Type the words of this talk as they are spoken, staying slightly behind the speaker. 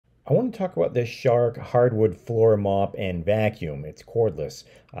I want to talk about this Shark hardwood floor mop and vacuum. It's cordless.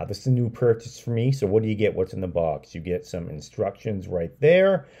 This is a new purchase for me. So what do you get? What's in the box? You get some instructions right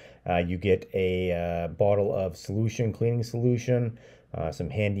there. You get a bottle of cleaning solution, some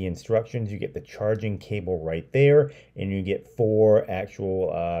handy instructions. You get the charging cable right there, and you get 4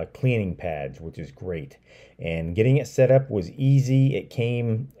 actual cleaning pads, which is great. And getting it set up was easy. It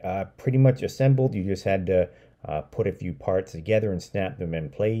came pretty much assembled. You just had to put a few parts together and snap them in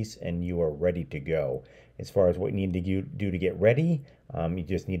place, and you are ready to go. As far as what you need to do to get ready, you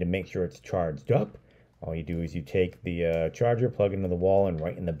just need to make sure it's charged up. All you do is you take the charger, plug it into the wall, and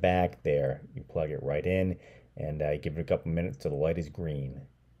right in the back there, you plug it right in, and give it a couple minutes till the light is green.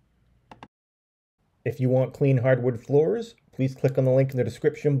 If you want clean hardwood floors, please click on the link in the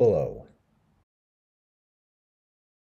description below.